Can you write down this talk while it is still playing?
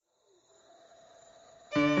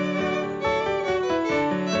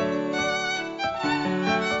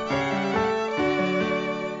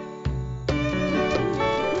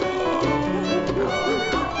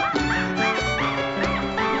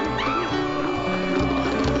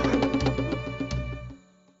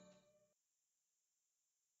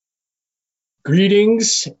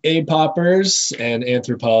Greetings, A-poppers and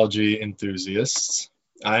anthropology enthusiasts.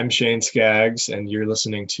 I'm Shane Skaggs, and you're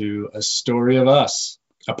listening to A Story of Us,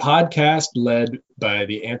 a podcast led by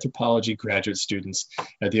the anthropology graduate students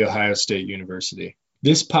at The Ohio State University.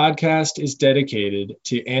 This podcast is dedicated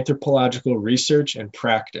to anthropological research and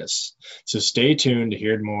practice, so stay tuned to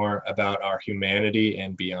hear more about our humanity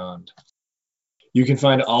and beyond. You can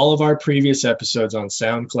find all of our previous episodes on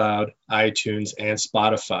SoundCloud, iTunes, and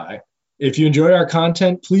Spotify. If you enjoy our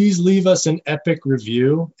content, please leave us an epic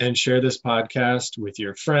review and share this podcast with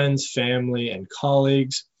your friends, family, and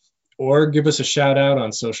colleagues, or give us a shout out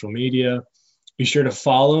on social media. Be sure to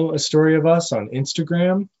follow A Story of Us on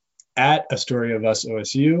Instagram at A Story of Us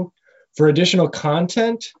OSU for additional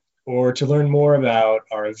content or to learn more about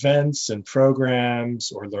our events and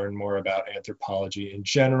programs or learn more about anthropology in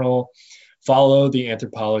general. Follow the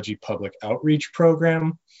Anthropology Public Outreach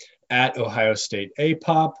Program at Ohio State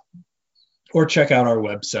APOP, or check out our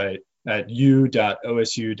website at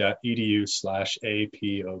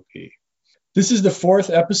u.osu.edu/APOP. This is the fourth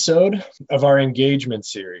episode of our engagement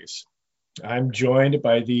series. I'm joined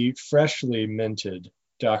by the freshly minted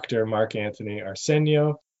Dr. Anthony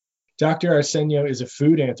Arceño. Dr. Arceño is a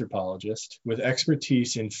food anthropologist with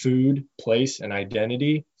expertise in food, place, and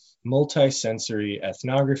identity, multisensory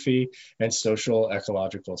ethnography, and social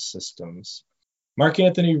ecological systems.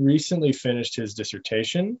 Anthony recently finished his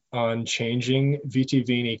dissertation on changing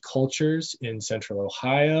Vitivini cultures in central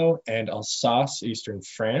Ohio and Alsace, eastern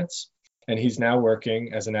France, and he's now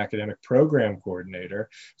working as an academic program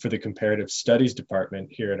coordinator for the Comparative Studies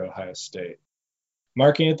Department here at Ohio State.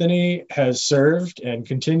 Anthony has served and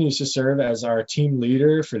continues to serve as our team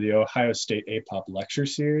leader for the Ohio State APOP lecture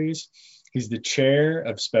series. He's the chair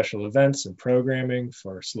of special events and programming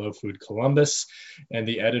for Slow Food Columbus and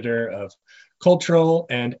the editor of Cultural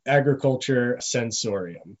and Agriculture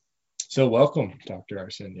Sensorium. So welcome, Dr.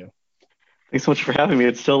 Arceño. Thanks so much for having me.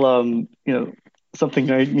 It's still,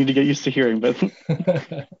 something I need to get used to hearing. But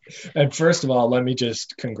And first of all, let me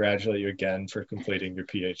just congratulate you again for completing your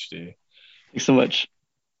PhD. Thanks so much.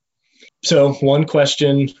 So one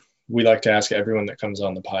question we like to ask everyone that comes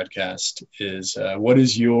on the podcast is, what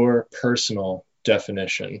is your personal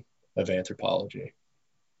definition of anthropology?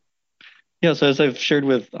 Yeah, so as I've shared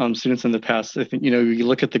with students in the past, I think, you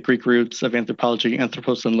look at the Greek roots of anthropology,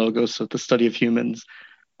 anthropos and logos, so the study of humans,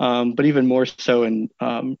 but even more so and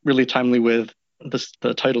really timely with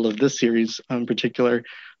the title of this series in particular,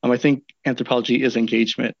 I think anthropology is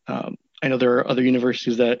engagement. I know there are other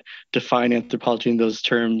universities that define anthropology in those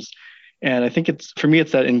terms, and I think for me,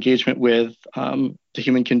 it's that engagement with the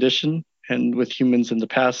human condition and with humans in the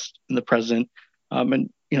past, in the present, and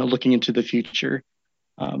looking into the future.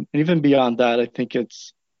 And even beyond that, I think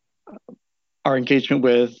it's our engagement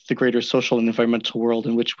with the greater social and environmental world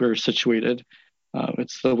in which we're situated.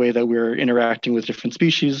 It's the way that we're interacting with different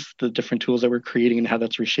species, the different tools that we're creating, and how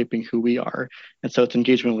that's reshaping who we are. And so it's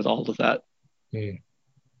engagement with all of that. Yeah,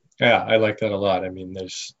 I like that a lot. I mean,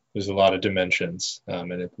 there's a lot of dimensions,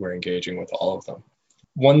 and we're engaging with all of them.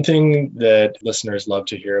 One thing that listeners love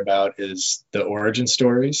to hear about is the origin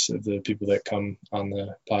stories of the people that come on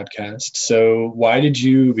the podcast. So why did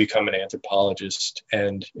you become an anthropologist,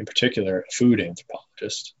 and in particular, a food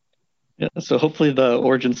anthropologist? Yeah, so hopefully the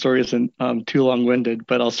origin story isn't too long-winded,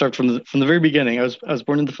 but I'll start from the very beginning. I was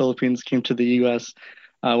born in the Philippines, came to the U.S.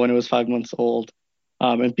 When I was 5 months old,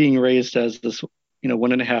 and being raised as this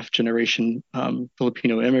 1.5 generation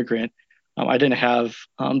Filipino immigrant. I didn't have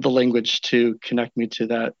the language to connect me to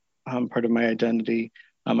that part of my identity.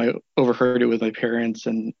 I overheard it with my parents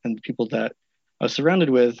and the people that I was surrounded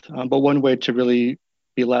with. But one way to really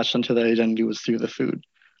be latched onto that identity was through the food,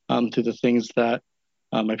 through the things that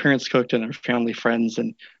my parents cooked and our family friends,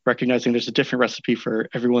 and recognizing there's a different recipe for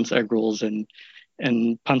everyone's egg rolls and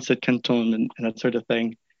pancit canton and that sort of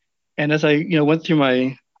thing. And as I went through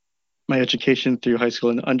my education through high school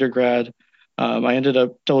and undergrad, I ended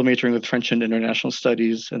up double majoring with French and International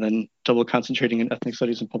Studies, and then double concentrating in ethnic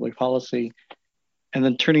studies and public policy. And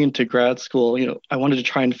then turning into grad school, I wanted to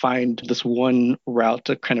try and find this one route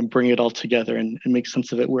to kind of bring it all together and make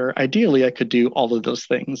sense of it, where ideally I could do all of those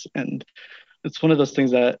things. And it's one of those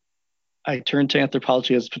things that I turned to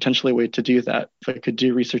anthropology as potentially a way to do that. If I could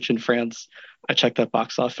do research in France, I check that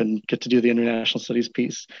box off and get to do the international studies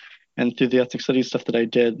piece. And through the ethnic studies stuff that I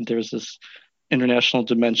did, there's this international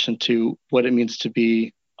dimension to what it means to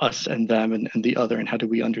be us and them and the other, and how do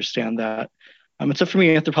we understand that. And so for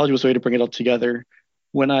me, anthropology was a way to bring it all together.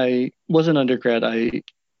 When I was an undergrad, I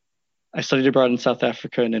studied abroad in South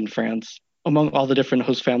Africa and in France. Among all the different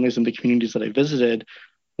host families and the communities that I visited,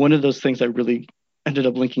 one of those things that really ended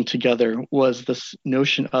up linking together was this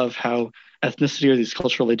notion of how ethnicity or these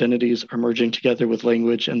cultural identities are merging together with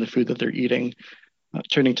language and the food that they're eating.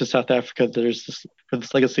 Turning to South Africa, there's this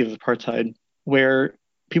legacy of apartheid where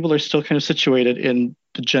people are still kind of situated in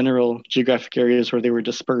the general geographic areas where they were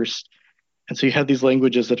dispersed. And so you have these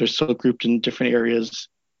languages that are still grouped in different areas.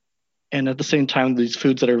 And at the same time, these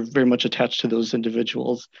foods that are very much attached to those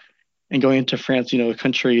individuals. And going into France, a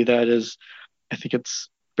country that is, I think it's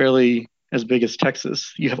barely as big as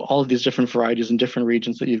Texas. You have all of these different varieties in different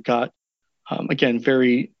regions that you've got. Again,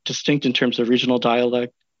 very distinct in terms of regional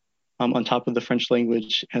dialect, on top of the French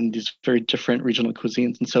language and these very different regional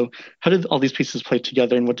cuisines. And so how did all these pieces play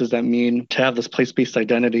together, and what does that mean to have this place-based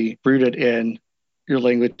identity rooted in your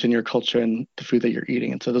language and your culture and the food that you're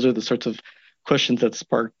eating? And so those are the sorts of questions that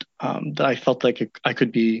sparked that I felt like I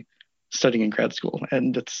could be studying in grad school.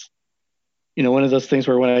 And it's, one of those things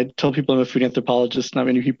where when I tell people I'm a food anthropologist, not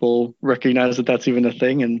many people recognize that that's even a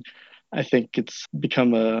thing. And I think it's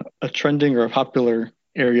become a trending or a popular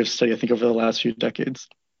area of study, I think, over the last few decades.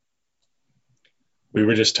 We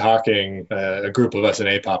were just talking, a group of us in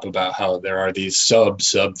APOP, about how there are these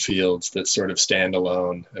subfields that sort of stand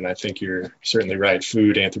alone. And I think you're certainly right.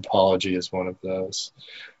 Food anthropology is one of those.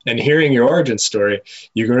 And hearing your origin story,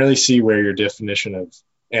 you can really see where your definition of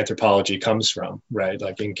anthropology comes from, right?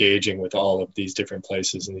 Like engaging with all of these different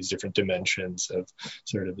places and these different dimensions of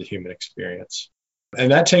sort of the human experience.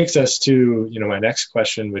 And that takes us to, my next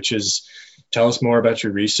question, which is, tell us more about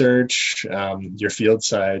your research, your field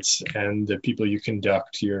sites, and the people you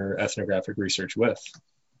conduct your ethnographic research with.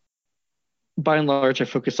 By and large, I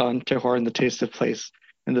focus on terroir and the taste of place,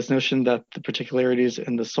 and this notion that the particularities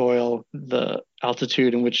in the soil, the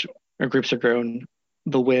altitude in which our grapes are grown,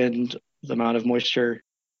 the wind, the amount of moisture,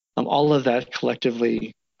 all of that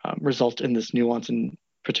collectively result in this nuance and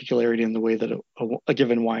particularity in the way that a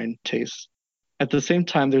given wine tastes. At the same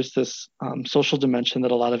time, there's this social dimension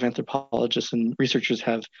that a lot of anthropologists and researchers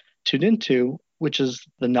have tuned into, which is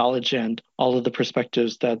the knowledge and all of the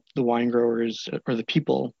perspectives that the wine growers or the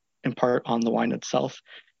people impart on the wine itself.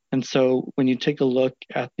 And so when you take a look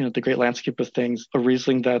at the great landscape of things, a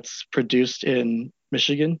Riesling that's produced in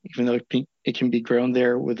Michigan, even though it can be grown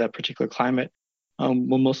there with that particular climate,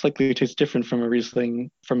 will most likely taste different from a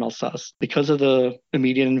Riesling from Alsace because of the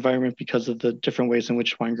immediate environment, because of the different ways in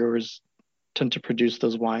which wine growers tend to produce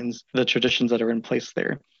those wines, the traditions that are in place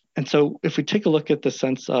there. And so if we take a look at the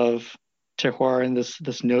sense of terroir and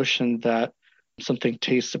this notion that something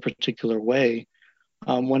tastes a particular way,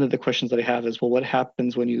 one of the questions that I have is, well, what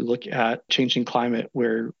happens when you look at changing climate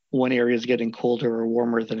where one area is getting colder or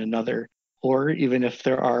warmer than another? Or even if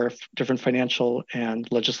there are different financial and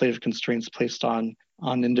legislative constraints placed on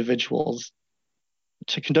individuals.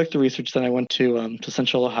 To conduct the research, then I went to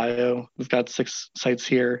Central Ohio. We've got 6 sites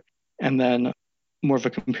here. And then more of a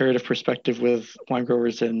comparative perspective with wine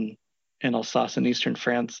growers in Alsace and Eastern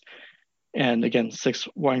France. And again, 6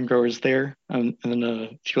 wine growers there, and then a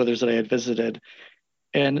few others that I had visited.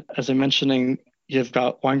 And as I'm mentioning, you've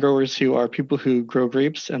got wine growers who are people who grow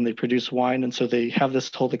grapes and they produce wine. And so they have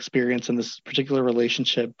this whole experience and this particular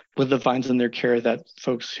relationship with the vines in their care that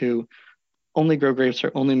folks who only grow grapes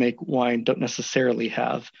or only make wine don't necessarily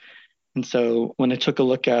have. And so when I took a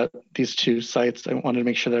look at these 2 sites, I wanted to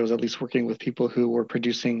make sure that I was at least working with people who were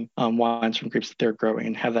producing wines from grapes that they're growing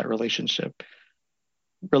and have that relationship.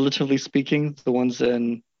 Relatively speaking, the ones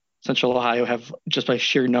in Central Ohio have, just by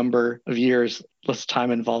sheer number of years, less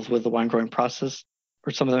time involved with the wine growing process,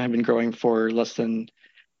 or some of them have been growing for less than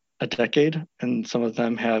a decade, and some of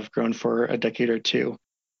them have grown for a decade or 2.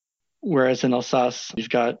 Whereas in Alsace, you've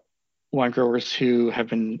got wine growers who have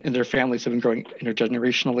been, in their families, have been growing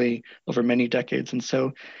intergenerationally over many decades. And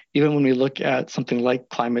so even when we look at something like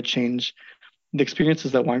climate change, the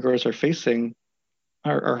experiences that wine growers are facing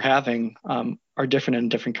are having are different in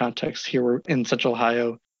different contexts. Here we're in Central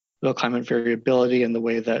Ohio, the climate variability and the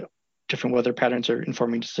way that different weather patterns are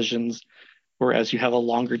informing decisions, whereas you have a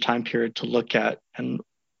longer time period to look at and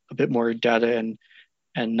a bit more data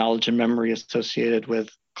and knowledge and memory associated with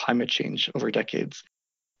climate change over decades.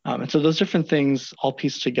 And so those different things all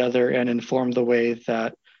piece together and inform the way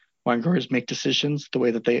that wine growers make decisions, the way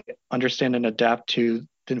that they understand and adapt to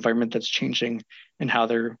the environment that's changing and how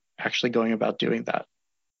they're actually going about doing that.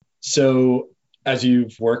 So as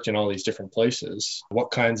you've worked in all these different places, what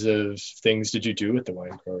kinds of things did you do with the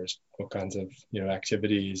wine growers? What kinds of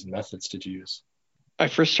activities and methods did you use? I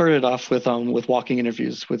first started off with walking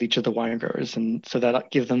interviews with each of the wine growers. And so that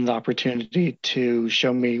gave them the opportunity to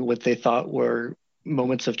show me what they thought were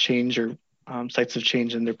moments of change or sites of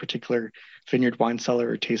change in their particular vineyard, wine cellar,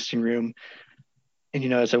 or tasting room.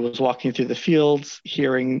 And, as I was walking through the fields,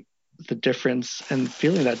 hearing the difference and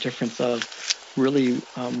feeling that difference of really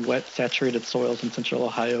wet, saturated soils in central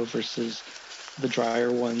Ohio versus the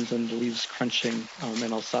drier ones and the leaves crunching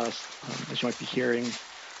in Alsace, as you might be hearing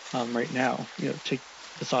right now. Take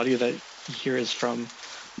this audio that you hear is from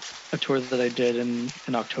a tour that I did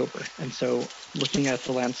in October. And so looking at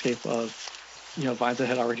the landscape of, vines that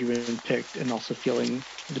had already been picked and also feeling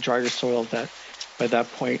the drier soil that by that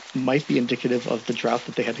point might be indicative of the drought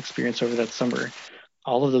that they had experienced over that summer.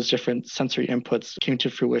 All of those different sensory inputs came to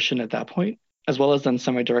fruition at that point, as well as then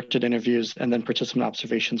semi-directed interviews and then participant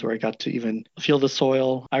observations where I got to even feel the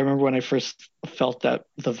soil. I remember when I first felt that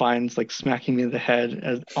the vines like smacking me in the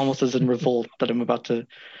head, almost as in revolt that I'm about to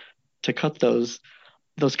cut those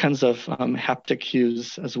kinds of haptic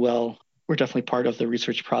cues as well were definitely part of the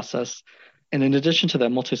research process. And in addition to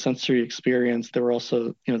that multisensory experience, there were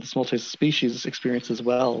also, this multi-species experience as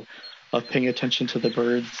well of paying attention to the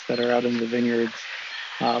birds that are out in the vineyards.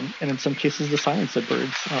 And in some cases, the silence of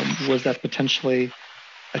birds. Was that potentially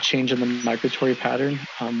a change in the migratory pattern?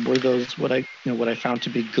 Were those what I found to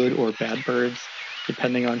be good or bad birds,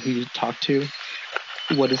 depending on who you talk to?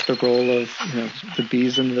 What is the role of the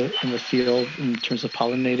bees in the field in terms of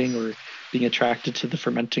pollinating or being attracted to the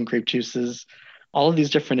fermenting grape juices? All of these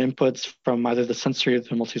different inputs from either the sensory or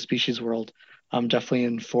the multi-species world definitely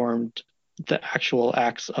informed the actual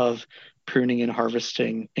acts of pruning and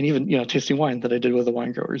harvesting and even tasting wine that I did with the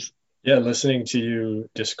wine growers. Yeah, listening to you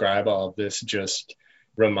describe all of this just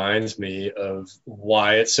reminds me of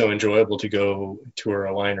why it's so enjoyable to go tour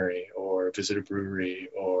a winery or visit a brewery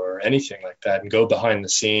or anything like that and go behind the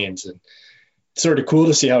scenes. And it's sort of cool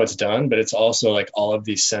to see how it's done, but it's also like all of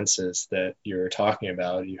these senses that you're talking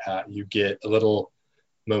about. You get a little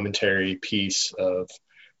momentary piece of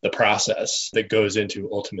the process that goes into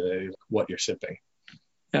ultimately what you're sipping.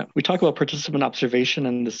 Yeah, we talk about participant observation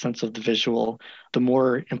and the sense of the visual. The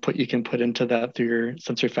more input you can put into that through your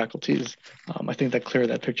sensory faculties, I think the clearer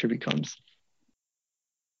that picture becomes.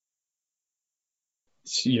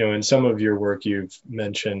 In some of your work, you've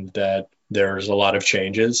mentioned that there's a lot of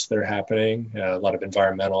changes that are happening, a lot of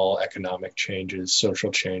environmental, economic changes,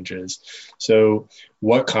 social changes. So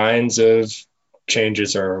what kinds of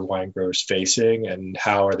changes are wine growers facing and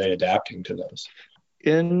how are they adapting to those?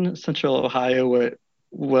 In central Ohio,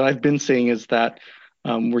 what I've been seeing is that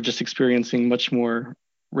we're just experiencing much more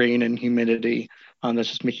rain and humidity. That's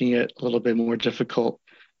just making it a little bit more difficult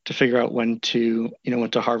to figure out when to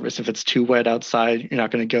harvest. If it's too wet outside, you're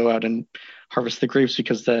not going to go out and harvest the grapes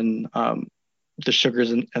because then the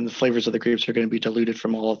sugars and the flavors of the grapes are going to be diluted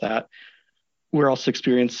from all of that. We're also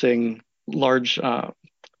experiencing large,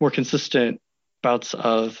 more consistent bouts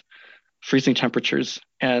of freezing temperatures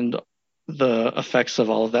and the effects of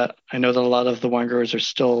all of that. I know that a lot of the wine growers are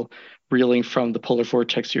still reeling from the polar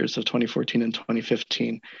vortex years of 2014 and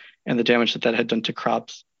 2015 and the damage that had done to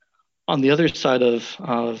crops. On the other side of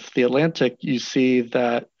the Atlantic, you see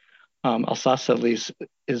that Alsace, at least,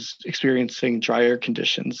 is experiencing drier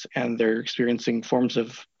conditions, and they're experiencing forms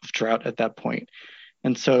of drought at that point.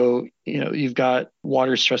 And so, you've got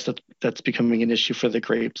water stress that's becoming an issue for the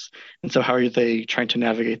grapes. And so how are they trying to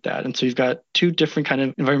navigate that? And so you've got two different kind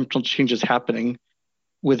of environmental changes happening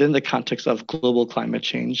within the context of global climate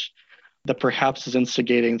change that perhaps is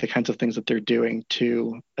instigating the kinds of things that they're doing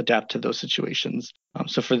to adapt to those situations.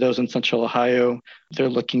 So for those in central Ohio, they're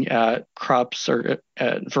looking at crops or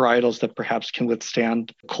at varietals that perhaps can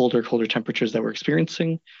withstand colder temperatures that we're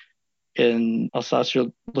experiencing. In Alsace,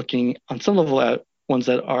 you're looking on some level at ones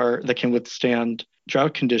that can withstand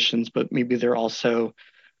drought conditions, but maybe they're also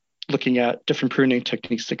looking at different pruning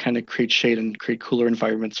techniques to kind of create shade and create cooler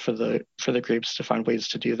environments for the grapes to find ways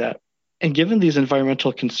to do that. And given these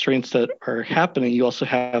environmental constraints that are happening, you also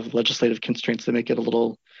have legislative constraints that make it a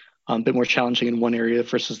little bit more challenging in one area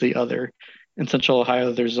versus the other. In central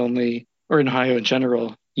Ohio, or in Ohio in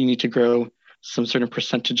general, you need to grow some certain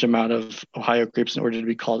percentage amount of Ohio grapes in order to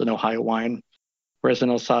be called an Ohio wine. Whereas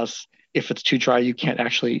in Alsace, if it's too dry, you can't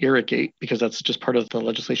actually irrigate because that's just part of the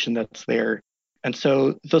legislation that's there. And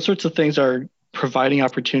so those sorts of things are providing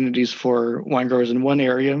opportunities for wine growers in one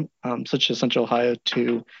area, such as central Ohio,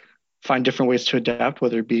 to find different ways to adapt,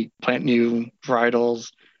 whether it be plant new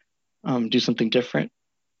varietals, do something different.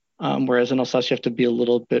 Whereas in Alsace, you have to be a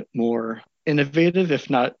little bit more innovative, if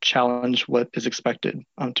not challenge what is expected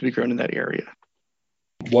to be grown in that area.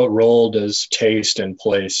 What role does taste and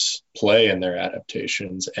place play in their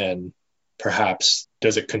adaptations? And perhaps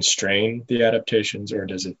does it constrain the adaptations or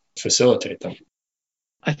does it facilitate them?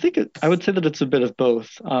 I would say that it's a bit of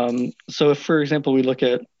both. So if, for example, we look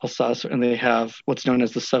at Alsace and they have what's known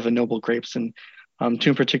as the seven noble grapes, and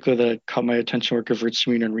two in particular that caught my attention were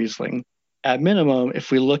Gewürztraminer and Riesling. at minimum,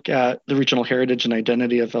 if we look at the regional heritage and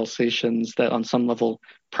identity of Alsatians that on some level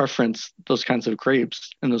preference those kinds of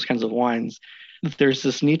grapes and those kinds of wines, there's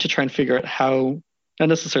this need to try and figure out how, not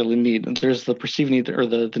necessarily need, there's the perceived need or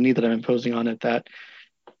the need that I'm imposing on it that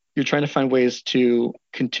you're trying to find ways to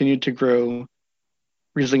continue to grow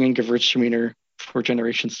Riesling and Gewürztraminer for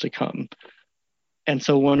generations to come. And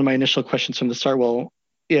so one of my initial questions from the start, well,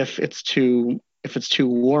 if it's too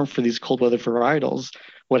warm for these cold weather varietals,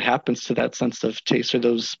 what happens to that sense of taste or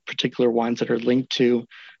those particular wines that are linked to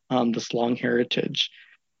this long heritage?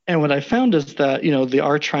 And what I found is that, they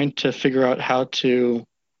are trying to figure out how to,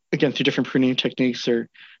 again, through different pruning techniques or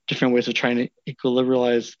different ways of trying to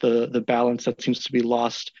equilibrate the balance that seems to be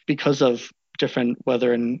lost because of different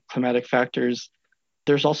weather and climatic factors.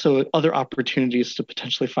 There's also other opportunities to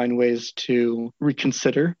potentially find ways to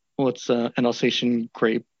reconsider what's an Alsatian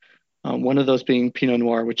grape. One of those being Pinot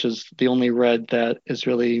Noir, which is the only red that is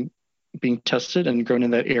really being tested and grown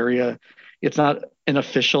in that area. It's not an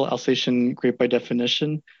official Alsatian grape by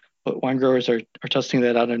definition, but wine growers are testing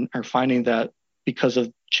that out and are finding that because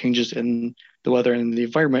of changes in the weather and the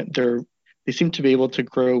environment, they seem to be able to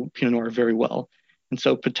grow Pinot Noir very well. And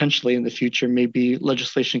so potentially in the future, maybe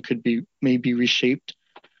legislation could be maybe reshaped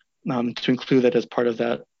to include that as part of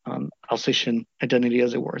that Alsatian identity,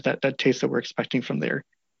 as it were, that taste that we're expecting from there.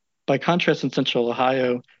 By contrast, in Central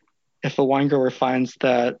Ohio, if a wine grower finds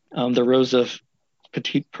that the rows of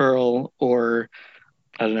Petite Pearl or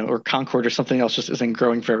or Concord or something else just isn't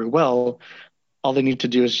growing very well, all they need to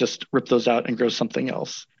do is just rip those out and grow something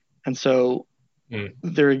else. And so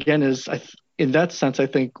there again is, in that sense, I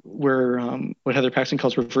think we're what Heather Paxton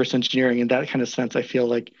calls reverse engineering. In that kind of sense, I feel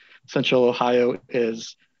like Central Ohio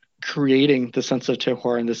is creating the sense of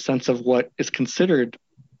terroir and the sense of what is considered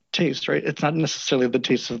taste, right? It's not necessarily the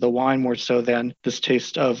taste of the wine more so than this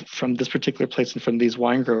taste of from this particular place and from these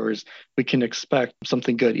wine growers, we can expect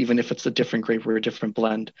something good, even if it's a different grape or a different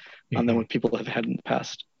blend than what people have had in the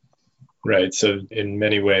past. Right. So in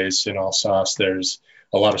many ways in Alsace, there's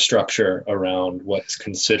a lot of structure around what's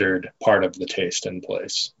considered part of the taste in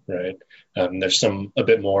place, right? There's a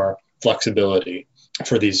bit more flexibility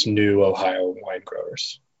for these new Ohio wine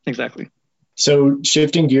growers. Exactly. So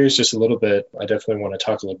shifting gears just a little bit, I definitely want to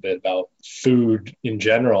talk a little bit about food in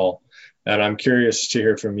general. And I'm curious to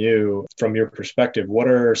hear from you, from your perspective, what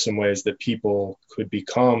are some ways that people could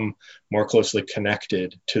become more closely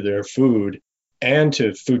connected to their food and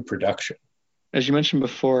to food production? As you mentioned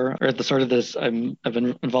before, or at the start of this, I've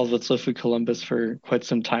been involved with Slow Food Columbus for quite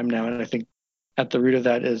some time now. And I think at the root of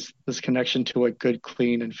that is this connection to what good,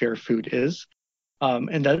 clean, and fair food is.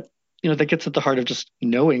 And that that gets at the heart of just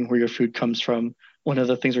knowing where your food comes from. One of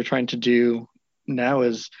the things we're trying to do now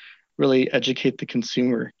is really educate the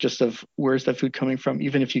consumer just of where's that food coming from.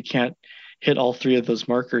 Even if you can't hit all three of those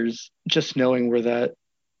markers, just knowing where that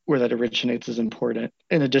originates is important.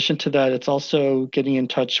 In addition to that, it's also getting in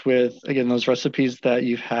touch with, again, those recipes that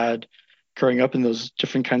you've had growing up in those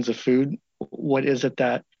different kinds of food. What is it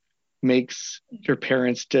that makes your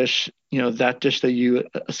parents' dish, that dish that you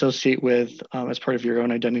associate with as part of your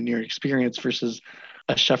own identity or experience versus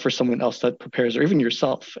a chef or someone else that prepares, or even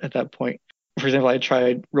yourself at that point. For example, I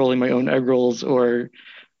tried rolling my own egg rolls or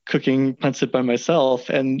cooking pancit by myself,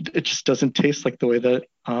 and it just doesn't taste like the way that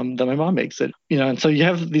that my mom makes it. And so you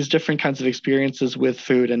have these different kinds of experiences with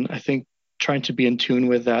food, and I think trying to be in tune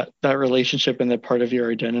with that relationship and that part of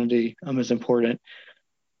your identity is important.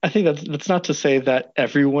 I think that's not to say that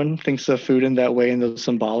everyone thinks of food in that way, in those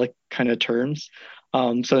symbolic kind of terms.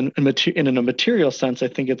 So in a material sense, I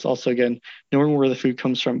think it's also, again, knowing where the food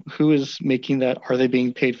comes from, who is making that, are they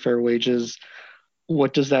being paid fair wages?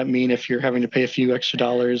 What does that mean if you're having to pay a few extra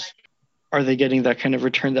dollars? Are they getting that kind of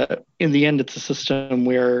return? That in the end, it's a system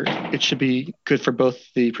where it should be good for both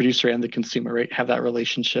the producer and the consumer, right? Have that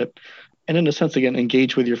relationship. And in a sense, again,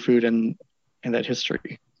 engage with your food and that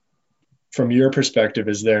history. From your perspective,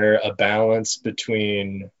 is there a balance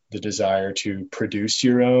between the desire to produce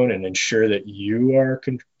your own and ensure that you are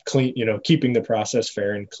clean, keeping the process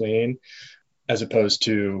fair and clean, as opposed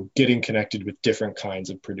to getting connected with different kinds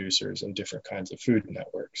of producers and different kinds of food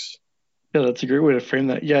networks? Yeah, that's a great way to frame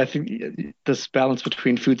that. Yeah, I think this balance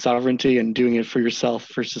between food sovereignty and doing it for yourself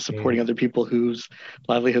versus supporting other people whose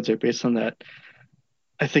livelihoods are based on that.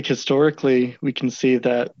 I think historically, we can see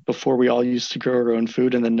that before we all used to grow our own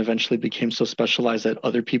food and then eventually became so specialized that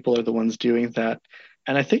other people are the ones doing that.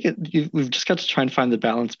 And I think we've just got to try and find the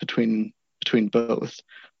balance between both.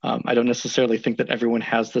 I don't necessarily think that everyone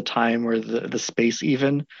has the time or the space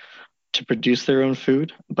even to produce their own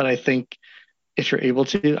food. But I think if you're able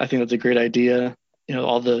to, I think that's a great idea.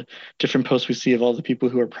 All the different posts we see of all the people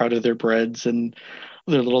who are proud of their breads and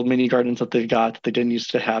their little mini gardens that they've got that they didn't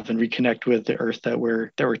used to have and reconnect with the earth that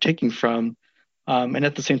we're taking from. And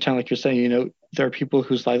at the same time, like you're saying, there are people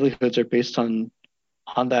whose livelihoods are based on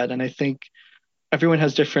that. And I think everyone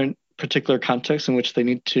has different particular contexts in which they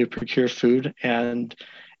need to procure food. And,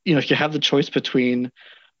 if you have the choice between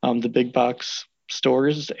the big box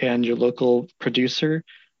stores and your local producer,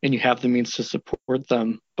 and you have the means to support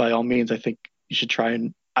them, by all means, I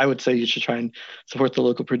would say you should try and support the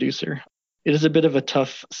local producer. It is a bit of a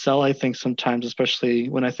tough sell, I think, sometimes, especially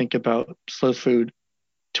when I think about slow food.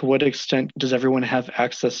 To what extent does everyone have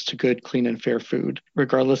access to good, clean, and fair food,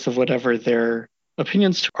 regardless of whatever their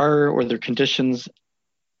opinions are or their conditions?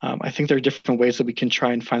 I think there are different ways that we can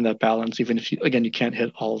try and find that balance, even if you can't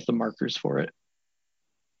hit all of the markers for it.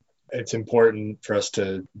 It's important for us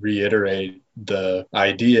to reiterate the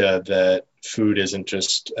idea that food isn't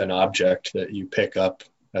just an object that you pick up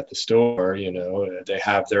at the store. They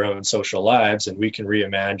have their own social lives, and we can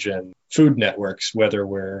reimagine food networks, whether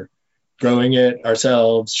we're growing it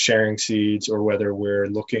ourselves, sharing seeds, or whether we're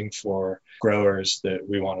looking for growers that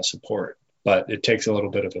we want to support. But it takes a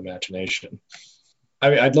little bit of imagination.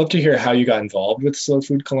 I'd love to hear how you got involved with Slow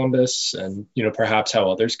Food Columbus and, perhaps how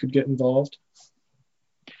others could get involved.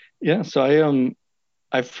 Yeah, so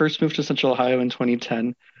I first moved to Central Ohio in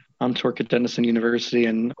 2010 to work at Denison University.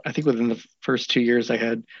 And I think within the first 2 years, I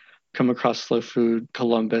had come across Slow Food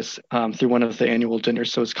Columbus through one of the annual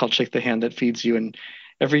dinners. So it's called Shake the Hand That Feeds You. And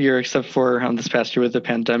every year, except for this past year with the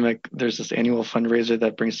pandemic, there's this annual fundraiser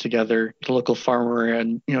that brings together the local farmer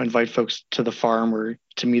and, invite folks to the farm or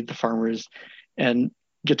to meet the farmers and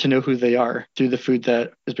get to know who they are through the food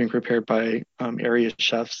that is being prepared by area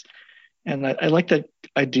chefs. And I like that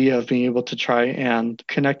idea of being able to try and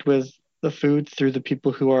connect with the food through the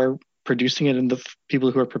people who are producing it and the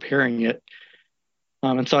people who are preparing it.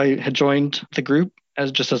 And so I had joined the group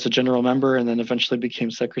as a general member, and then eventually became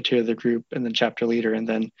secretary of the group and then chapter leader. And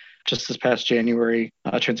then just this past January,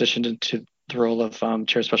 transitioned into the role of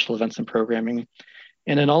chair special events and programming.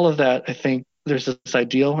 And in all of that, I think there's this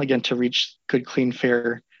ideal, again, to reach good, clean,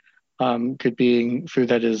 fair, good being food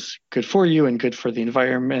that is good for you and good for the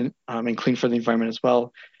environment, and clean for the environment as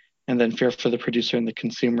well, and then fair for the producer and the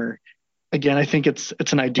consumer. Again, I think it's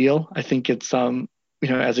an ideal. I think it's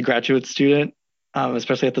as a graduate student,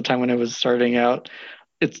 especially at the time when I was starting out,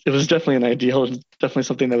 it was definitely an ideal. It's definitely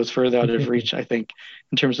something that was further out of reach, I think,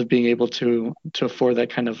 in terms of being able to afford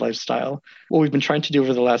that kind of lifestyle. What we've been trying to do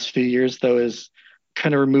over the last few years, though, is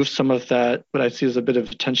kind of remove some of that, what I see as a bit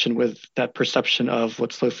of tension with that perception of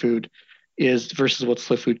what slow food is versus what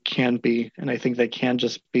slow food can be. And I think that can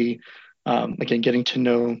just be, again, getting to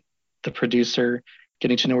know the producer,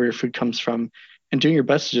 getting to know where your food comes from, and doing your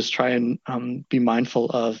best to just try and be mindful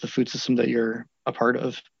of the food system that you're a part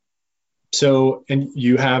of. So, and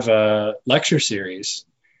you have a lecture series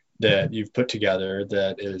that you've put together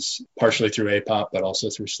that is partially through APOP, but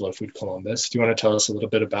also through Slow Food Columbus. Do you want to tell us a little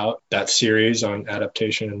bit about that series on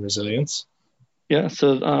adaptation and resilience? Yeah,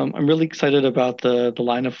 so I'm really excited about the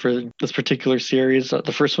lineup for this particular series.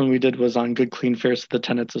 The first one we did was on good, clean, fair, the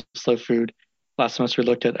tenets of slow food. Last semester we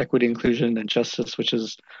looked at equity, inclusion, and justice, which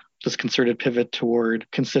is this concerted pivot toward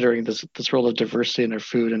considering this role of diversity in our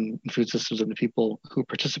food and food systems and the people who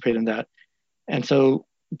participate in that. And so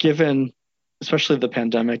given especially the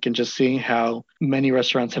pandemic and just seeing how many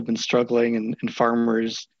restaurants have been struggling and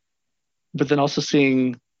farmers, but then also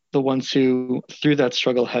seeing the ones who through that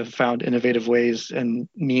struggle have found innovative ways and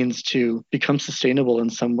means to become sustainable in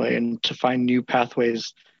some way and to find new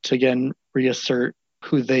pathways to again reassert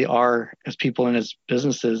who they are as people and as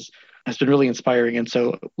businesses has been really inspiring. And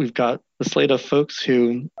so we've got the slate of folks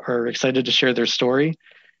who are excited to share their story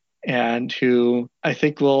and who I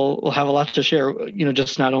think will have a lot to share,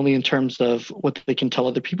 just not only in terms of what they can tell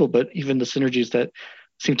other people, but even the synergies that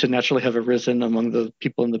seem to naturally have arisen among the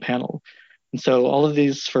people in the panel. And so all of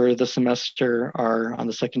these for the semester are on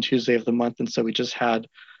the second Tuesday of the month. And so we just had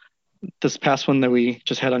this past one that we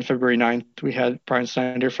just had on February 9th, we had Brian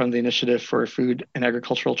Snyder from the Initiative for Food and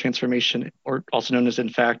Agricultural Transformation, or also known as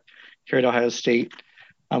INFACT, here at Ohio State.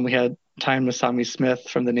 We had Time Masami Smith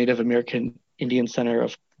from the Native American Indian Center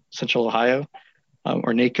of Central Ohio,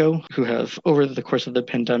 or NACO, who have, over the course of the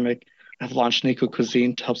pandemic, have launched NACO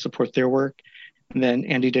Cuisine to help support their work. And then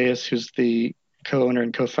Andy Deas, who's the co-owner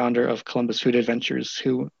and co-founder of Columbus Food Adventures,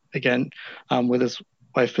 who, again, with his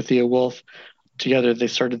wife, Bethia Wolf, together they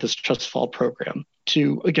started this Trust Fall program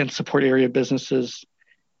to, again, support area businesses.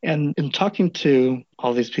 And in talking to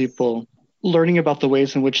all these people, learning about the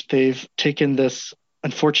ways in which they've taken this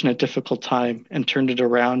unfortunate, difficult time and turned it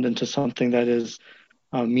around into something that is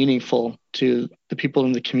meaningful to the people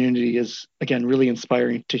in the community is, again, really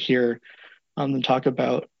inspiring to hear to talk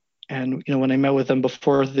about. And when I met with them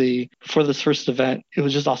before this first event, it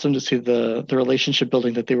was just awesome to see the relationship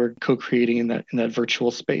building that they were co-creating in that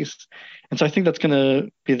virtual space. And so I think that's going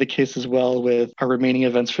to be the case as well with our remaining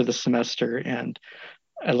events for the semester. And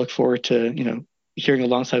I look forward to hearing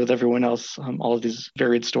alongside with everyone else all of these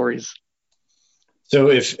varied stories. So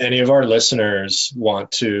if any of our listeners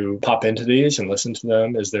want to pop into these and listen to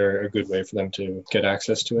them, is there a good way for them to get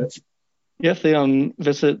access to it? Yeah, if they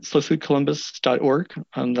visit slowfoodcolumbus.org,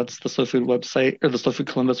 that's the Slow Food website, or the Slow Food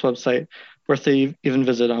Columbus website, or if they even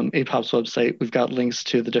visit APOP's website, we've got links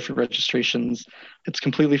to the different registrations. It's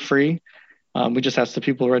completely free. We just ask the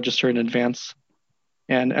people register in advance.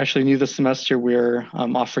 And actually, new this semester, we're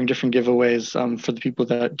offering different giveaways for the people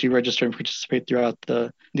that do register and participate throughout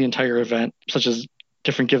the entire event, such as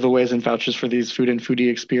different giveaways and vouchers for these food and foodie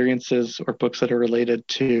experiences or books that are related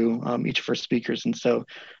to each of our speakers. And so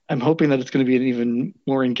I'm hoping that it's going to be an even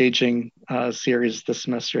more engaging series this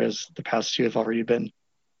semester as the past two have already been.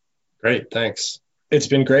 Great, thanks. It's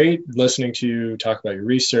been great listening to you talk about your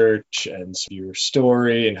research and your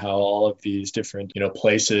story and how all of these different,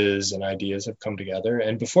 places and ideas have come together.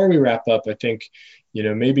 And before we wrap up, I think,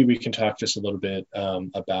 maybe we can talk just a little bit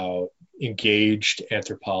about engaged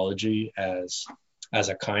anthropology as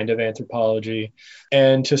a kind of anthropology.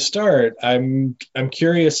 And to start, I'm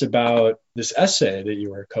curious about this essay that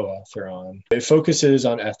you were a co-author on. It focuses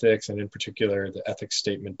on ethics, and in particular, the ethics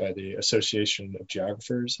statement by the Association of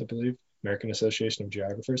Geographers, I believe, American Association of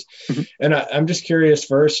Geographers. Mm-hmm. And I'm just curious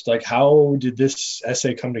first, how did this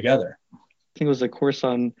essay come together? I think it was a course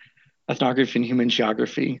on ethnography and human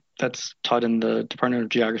geography that's taught in the Department of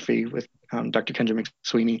Geography with Dr. Kendra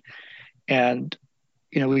McSweeney. And,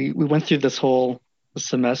 we went through this whole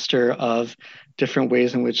semester of different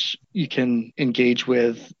ways in which you can engage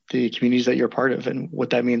with the communities that you're part of and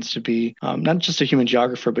what that means to be not just a human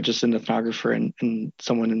geographer, but just an ethnographer and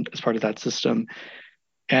someone as part of that system.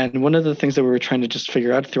 And one of the things that we were trying to just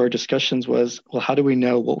figure out through our discussions was, well, how do we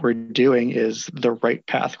know what we're doing is the right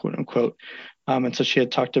path, quote unquote? And so she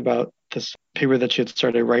had talked about this paper that she had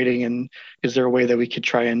started writing, and is there a way that we could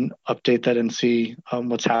try and update that and see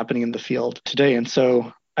what's happening in the field today? And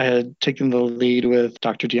so I had taken the lead with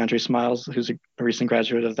Dr. DeAndre Smiles, who's a recent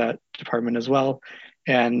graduate of that department as well,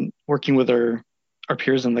 and working with our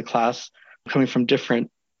peers in the class, coming from different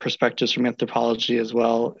perspectives from anthropology as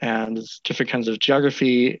well, and different kinds of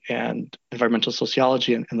geography and environmental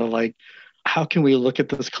sociology and the like. How can we look at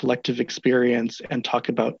this collective experience and talk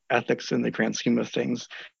about ethics in the grand scheme of things,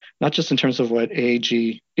 not just in terms of what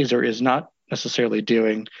AAG is or is not necessarily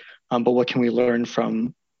doing, but what can we learn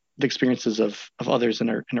from the experiences of others in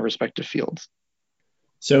our respective fields.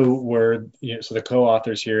 So so the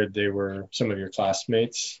co-authors here, they were some of your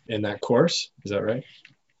classmates in that course, is that right?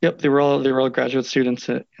 Yep, they were all graduate students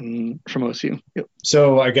from OSU. Yep.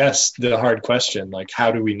 So I guess the hard question,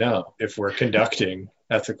 how do we know if we're conducting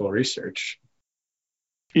ethical research?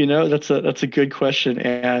 That's a good question,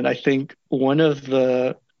 and I think one of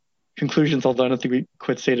the conclusions, although I don't think we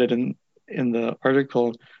quite stated in the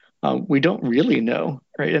article, we don't really know,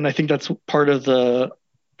 right? And I think that's part of the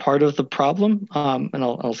problem. And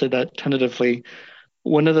I'll say that tentatively.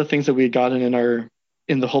 One of the things that we had gotten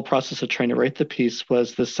in the whole process of trying to write the piece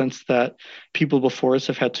was the sense that people before us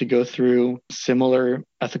have had to go through similar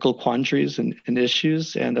ethical quandaries and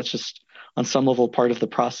issues, and that's just on some level part of the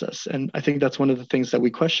process. And I think that's one of the things that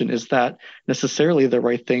we question: is that necessarily the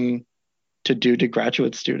right thing to do to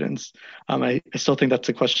graduate students? I still think that's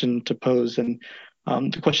a question to pose. And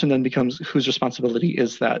the question then becomes, whose responsibility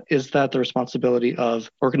is that? Is that the responsibility of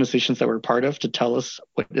organizations that we're part of to tell us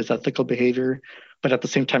what is ethical behavior? But at the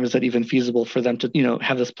same time, is that even feasible for them to,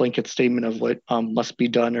 have this blanket statement of what must be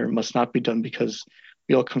done or must not be done? Because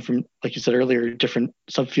we all come from, like you said earlier, different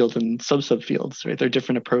subfields and subfields, right? They're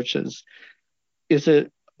different approaches. Is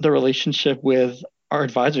it the relationship with our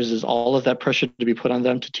advisors? Is all of that pressure to be put on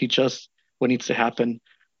them to teach us what needs to happen?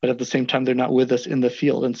 But at the same time, they're not with us in the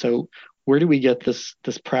field. And so where do we get this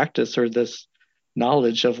practice or this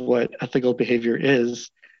knowledge of what ethical behavior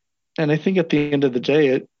is? And I think at the end of the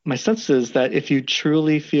day, my sense is that if you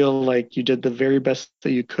truly feel like you did the very best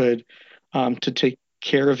that you could to take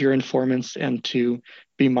care of your informants and to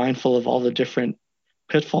be mindful of all the different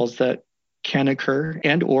pitfalls that can occur,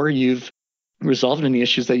 and or you've resolved any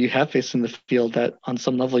issues that you have faced in the field, that on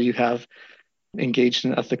some level you have engaged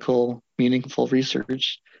in ethical, meaningful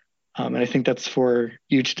research. And I think that's for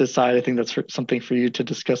you to decide. I think that's something for you to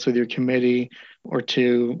discuss with your committee or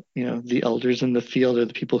to, the elders in the field or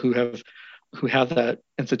the people who have that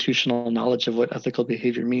institutional knowledge of what ethical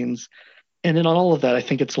behavior means. And then on all of that, I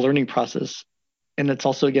think it's a learning process. And it's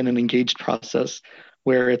also, again, an engaged process.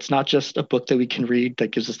 where it's not just a book that we can read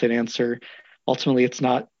that gives us that answer. Ultimately, it's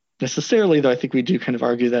not necessarily, though I think we do kind of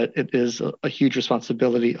argue that it is a huge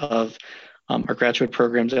responsibility of our graduate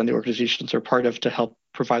programs and the organizations are part of to help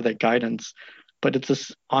provide that guidance. But it's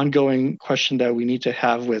this ongoing question that we need to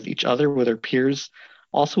have with each other, with our peers,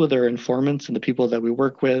 also with our informants and the people that we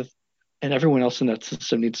work with, and everyone else in that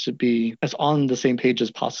system needs to be as on the same page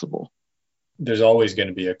as possible. There's always going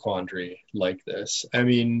to be a quandary like this. I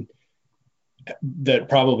mean, that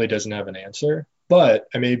probably doesn't have an answer, but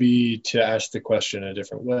maybe to ask the question a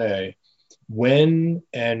different way, when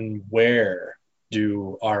and where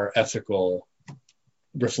do our ethical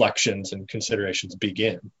reflections and considerations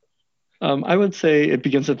begin? I would say it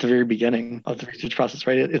begins at the very beginning of the research process,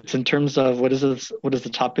 right? It's in terms of what is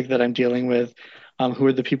the topic that I'm dealing with, who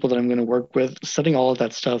are the people that I'm going to work with, setting all of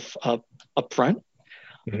that stuff up front.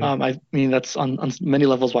 Mm-hmm. I mean, that's on many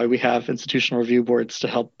levels why we have institutional review boards to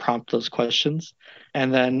help prompt those questions.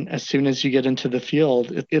 And then as soon as you get into the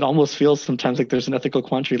field, it almost feels sometimes like there's an ethical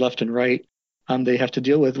quandary left and right they have to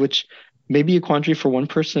deal with, which may be a quandary for one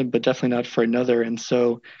person, but definitely not for another. And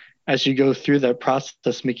so as you go through that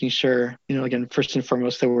process, making sure, again, first and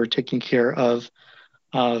foremost, that we're taking care of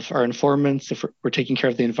our informants, if we're taking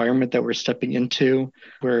care of the environment that we're stepping into,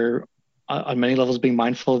 we're on many levels being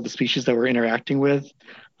mindful of the species that we're interacting with.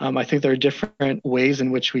 I think there are different ways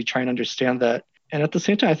in which we try and understand that. And at the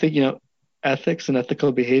same time, I think, ethics and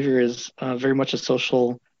ethical behavior is very much a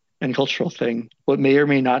social and cultural thing. What may or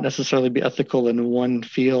may not necessarily be ethical in one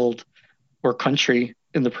field or country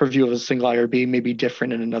in the purview of a single IRB may be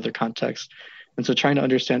different in another context. And so trying to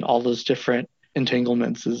understand all those different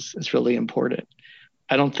entanglements is really important.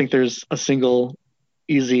 I don't think there's a single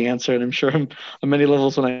easy answer, and I'm sure on many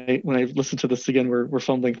levels when I listen to this again, we're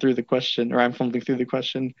fumbling through the question, or I'm fumbling through the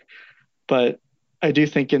question. But I do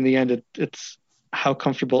think in the end, it's how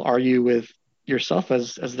comfortable are you with yourself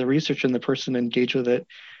as the researcher and the person engaged with it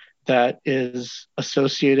that is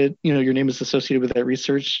associated, your name is associated with that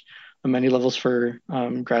research on many levels for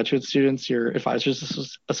graduate students, your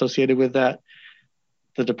advisors associated with that,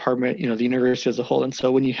 the department, the university as a whole. And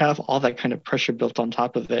so when you have all that kind of pressure built on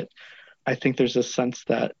top of it, I think there's a sense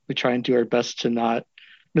that we try and do our best to not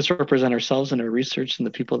misrepresent ourselves and our research and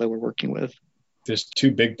the people that we're working with. There's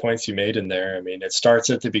two big points you made in there. I mean, it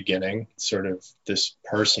starts at the beginning, sort of this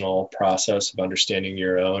personal process of understanding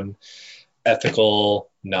your own ethical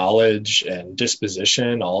knowledge and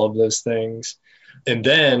disposition, all of those things. And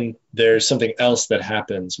then there's something else that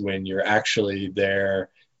happens when you're actually there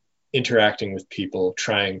interacting with people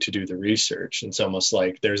trying to do the research. It's almost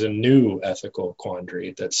like there's a new ethical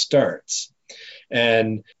quandary that starts.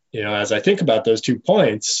 And, as I think about those 2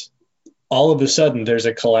 points, all of a sudden there's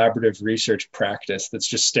a collaborative research practice that's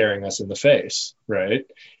just staring us in the face, right?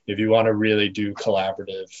 If you want to really do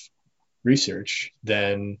collaborative research,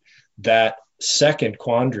 then that second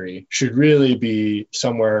quandary should really be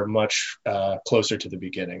somewhere much closer to the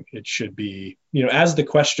beginning. It should be, as the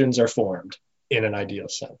questions are formed in an ideal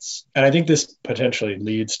sense. And I think this potentially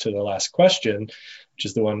leads to the last question, which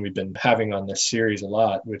is the one we've been having on this series a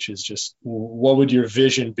lot, which is just, what would your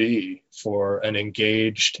vision be for an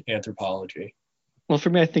engaged anthropology? Well, for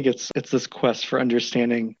me, I think it's this quest for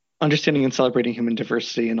understanding and celebrating human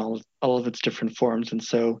diversity in all of its different forms. And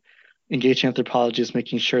so engaged anthropology is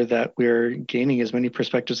making sure that we're gaining as many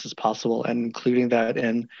perspectives as possible and including that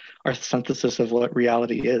in our synthesis of what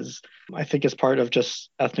reality is. I think as part of just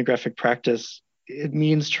ethnographic practice, it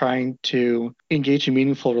means trying to engage in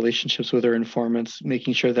meaningful relationships with our informants,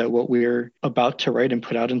 making sure that what we're about to write and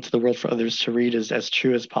put out into the world for others to read is as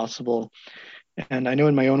true as possible. And I know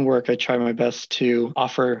in my own work, I try my best to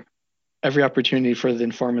offer every opportunity for the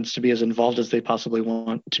informants to be as involved as they possibly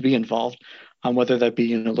want to be involved, whether that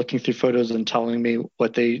be, looking through photos and telling me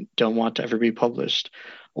what they don't want to ever be published,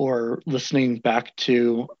 or listening back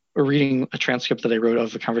to or reading a transcript that I wrote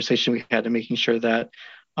of a conversation we had and making sure that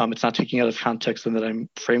it's not taken out of context and that I'm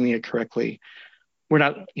framing it correctly. We're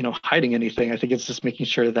not, hiding anything. I think it's just making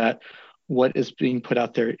sure that what is being put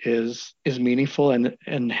out there is meaningful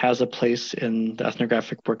and has a place in the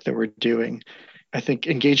ethnographic work that we're doing. I think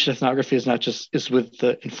engaged ethnography is with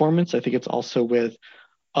the informants. I think it's also with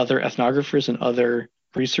other ethnographers and other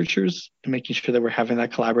researchers and making sure that we're having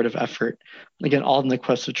that collaborative effort. Again, all in the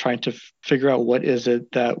quest of trying to figure out what is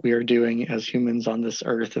it that we are doing as humans on this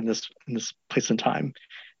earth in this place and time,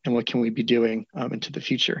 and what can we be doing into the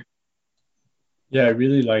future. Yeah, I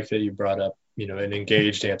really like that you brought up, an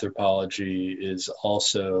engaged anthropology is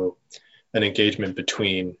also an engagement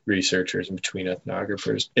between researchers and between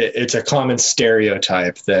ethnographers. It's a common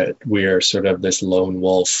stereotype that we are sort of this lone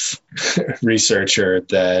wolf researcher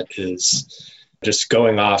that is just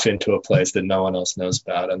going off into a place that no one else knows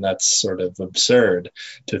about. And that's sort of absurd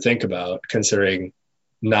to think about, considering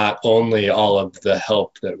not only all of the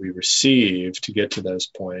help that we receive to get to those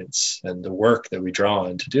points and the work that we draw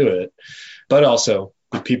on to do it, but also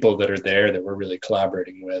the people that are there that we're really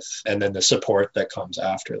collaborating with, and then the support that comes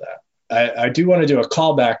after that. I do want to do a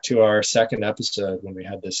callback to our second episode when we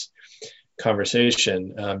had this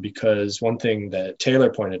conversation, because one thing that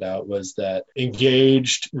Taylor pointed out was that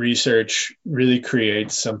engaged research really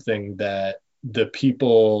creates something that the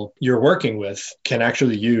people you're working with can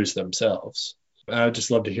actually use themselves. I would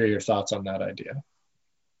just love to hear your thoughts on that idea.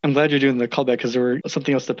 I'm glad you're doing the callback, because there were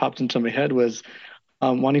something else that popped into my head was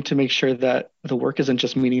wanting to make sure that the work isn't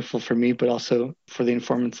just meaningful for me, but also for the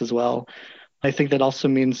informants as well. I think that also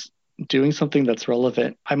means doing something that's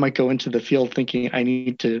relevant. I might go into the field thinking I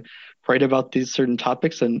need to write about these certain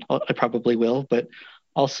topics, and I probably will, but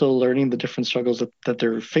also learning the different struggles that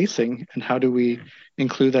they're facing, and how do we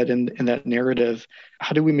include that in that narrative?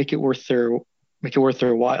 How do we make it worth their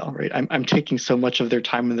while, right? I'm taking so much of their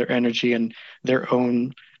time and their energy and their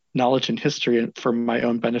own knowledge and history for my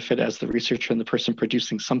own benefit as the researcher and the person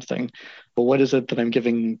producing something. But what is it that I'm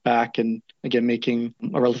giving back, and again, making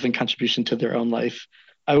a relevant contribution to their own life?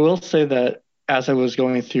 I will say that as I was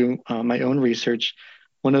going through my own research,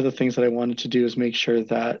 one of the things that I wanted to do is make sure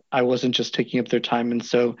that I wasn't just taking up their time. And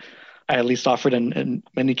so I at least offered, and in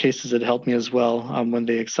many cases it helped me as well when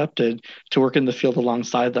they accepted, to work in the field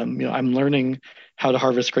alongside them. I'm learning how to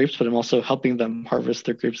harvest grapes, but I'm also helping them harvest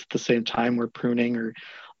their grapes at the same time. We're pruning or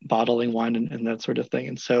bottling wine and that sort of thing.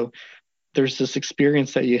 And so there's this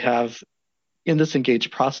experience that you have in this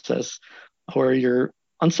engaged process where you're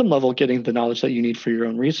on some level getting the knowledge that you need for your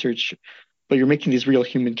own research, but you're making these real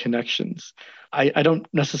human connections. I don't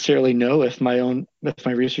necessarily know if my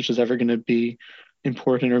research is ever going to be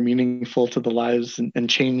important or meaningful to the lives and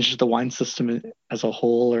change the wine system as a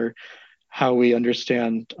whole, or how we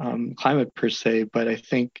understand climate per se. But I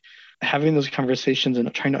think having those conversations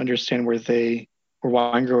and trying to understand where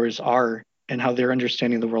wine growers are and how they're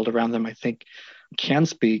understanding the world around them, I think can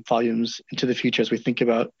speak volumes into the future as we think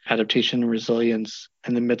about adaptation and resilience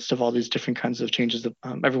in the midst of all these different kinds of changes that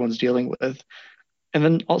everyone's dealing with. And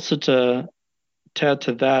then also to add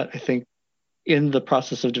to that, I think in the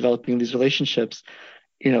process of developing these relationships,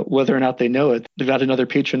 whether or not they know it, they've got another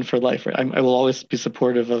patron for life, right? I will always be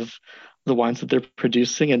supportive of the wines that they're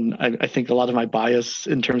producing. And I think a lot of my bias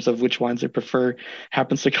in terms of which wines I prefer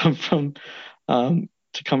happens to come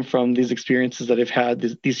from these experiences that I've had,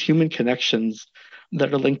 these human connections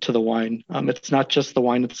that are linked to the wine. It's not just the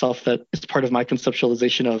wine itself that is part of my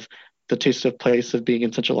conceptualization of the taste of place of being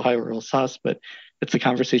in Central Ohio or Alsace, but it's the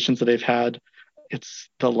conversations that I've had. It's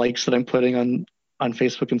the likes that I'm putting on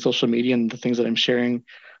Facebook and social media, and the things that I'm sharing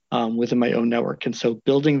within my own network. And so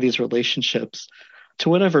building these relationships, to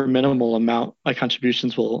whatever minimal amount my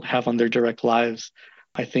contributions will have on their direct lives,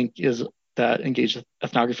 I think is that engaged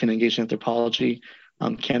ethnography and engaged anthropology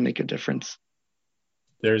can make a difference.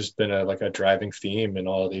 There's been a driving theme in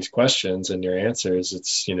all of these questions and your answers.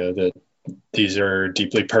 It's, that these are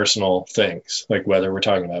deeply personal things, like whether we're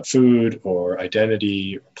talking about food or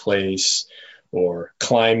identity or place or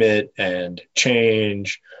climate and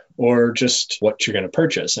change, or just what you're going to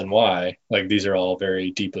purchase and why. Like, these are all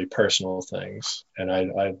very deeply personal things. And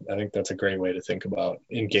I think that's a great way to think about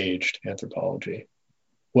engaged anthropology.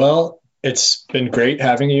 Well, it's been great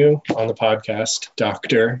having you on the podcast,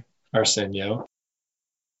 Dr. Arceño.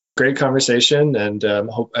 Great conversation, and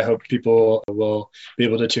I hope people will be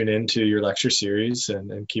able to tune into your lecture series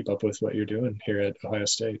and keep up with what you're doing here at Ohio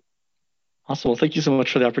State. Awesome. Well, thank you so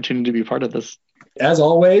much for the opportunity to be part of this. As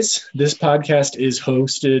always, this podcast is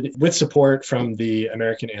hosted with support from the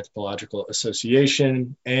American Anthropological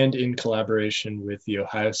Association and in collaboration with the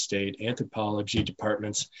Ohio State Anthropology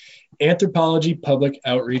Department's Anthropology Public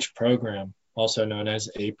Outreach Program, also known as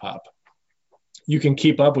APOP. You can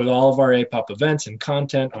keep up with all of our APOP events and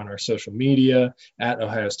content on our social media at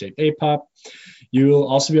Ohio State APOP. You will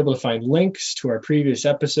also be able to find links to our previous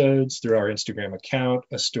episodes through our Instagram account,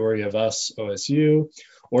 A Story of Us OSU,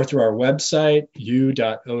 or through our website, u.osu.edu/A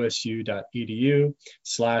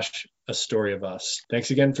Story of Us. Thanks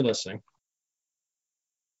again for listening.